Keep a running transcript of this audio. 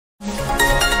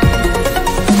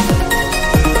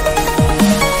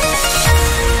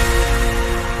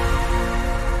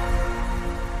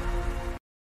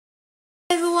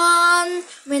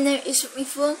name is PHዔM MINH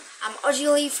phảo. I'm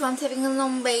originally from Thái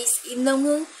Bình based in Đông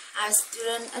Hưng. I'm a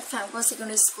student at Phạm Huy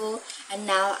Secondary School and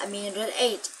now I'm in grade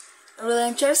 8. I'm really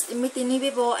interested in meeting new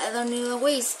people and learning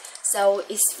language, so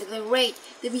it's really great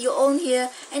to be you all here.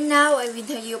 And now I will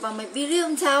tell you about my video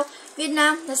hometown,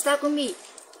 Vietnam. Let's start with me.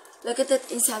 Located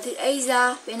in Southeast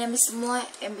Asia, Vietnam is a small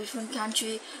and beautiful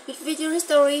country with video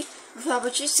history, with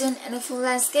tradition and a full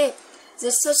landscape.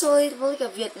 The socially political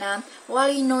Vietnam,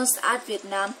 widely known as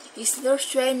Vietnam, is no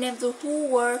strange name to the whole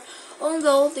world,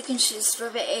 although the country is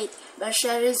surveyed by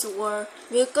sharing the world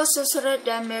with social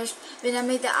damage. Vietnam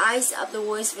in the eyes of the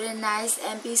world is very nice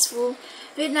and peaceful.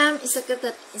 Vietnam is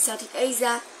located in Southeast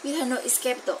Asia, with Hanoi its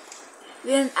capital.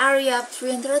 With an area of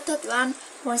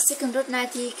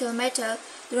 331.690 km,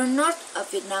 to the north of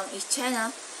Vietnam is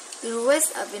China, to the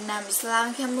west of Vietnam is Laos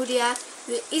and Cambodia,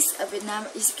 to the east of Vietnam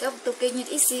is Gulf of Kenya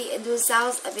and to the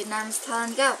south of Vietnam is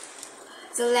Thailand Gulf.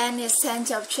 The land is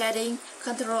center of trading,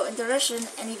 control interaction,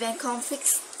 and event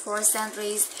conflicts for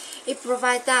centuries. It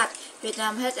provides that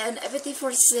Vietnam had an activity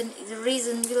for season in the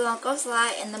region with long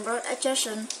coastline and number of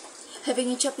attraction.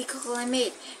 Having a tropical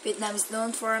climate, Vietnam is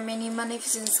known for many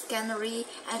magnificent scenery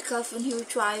and colorful hill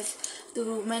drives,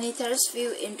 to many tourist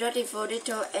views in beautiful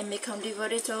little and become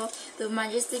devoted to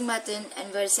majestic mountains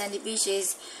and very sandy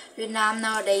beaches. Vietnam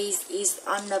nowadays is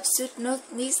on the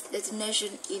northeast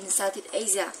destination in Southeast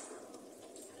Asia.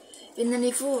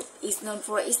 Vietnamese food is known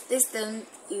for its distinct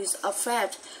use of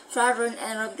fat, fragrant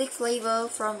and aromatic flavor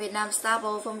from Vietnam's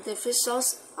staple from the fish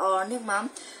sauce or nước mắm.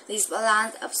 This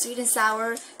balance of sweet and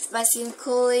sour, spicy and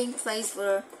cooling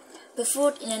flavor. The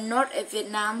food in the north of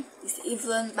Vietnam is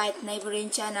influenced by neighboring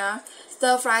China.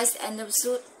 Stir fries and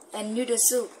noodle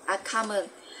soup are common.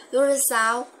 Though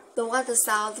the water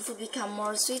south, the food become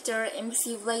more sweeter and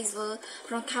mixy flavor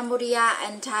from Cambodia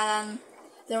and Thailand.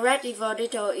 The Red River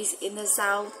Ditto is in the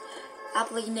south,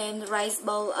 aptly named rice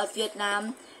bowl of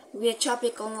Vietnam, with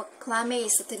tropical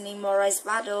climate sustaining more rice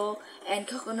paddle and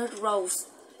coconut rolls.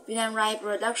 Vietnam rice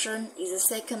production is the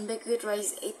second biggest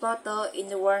rice exporter in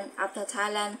the world after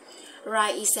Thailand.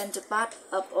 Rice is central part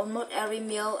of almost every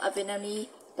meal of Vietnamese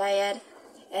diet,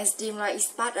 and steamed rice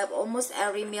is part of almost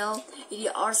every meal. It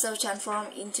is also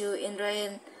transformed into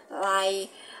ingredients like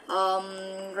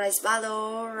rice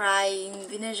paddle, rice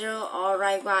vinegar, or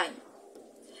rice wine.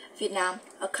 Vietnam,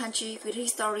 a country with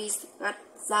history that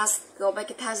goes back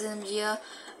 1,000 years,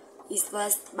 is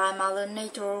blessed by Mother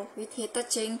Nature with its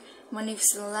touching,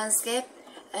 magnificent landscape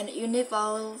and unique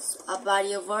values of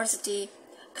biodiversity,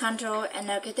 control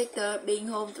and architecture, being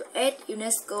home to 8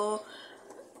 UNESCO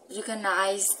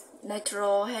recognized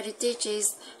natural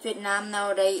heritages. Vietnam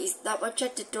nowadays is the top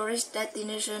attractive tourist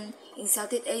destination in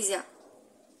Southeast Asia.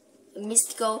 The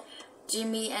mystical,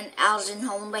 dreamy and elegant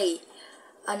Hong Bay,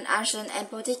 an ancient and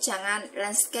poetic Chang'an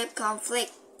landscape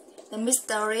conflict, the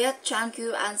mysterious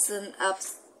tranquil ancient of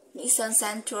Mission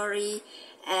Sanctuary,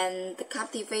 and the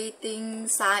captivating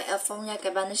site of Phong Nha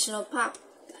Kẻ Bàng National Park.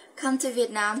 Come to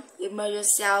Vietnam, immerse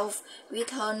yourself with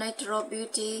her natural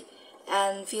beauty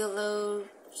and feel the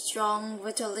strong,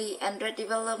 vitality and great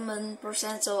development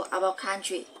potential of our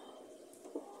country.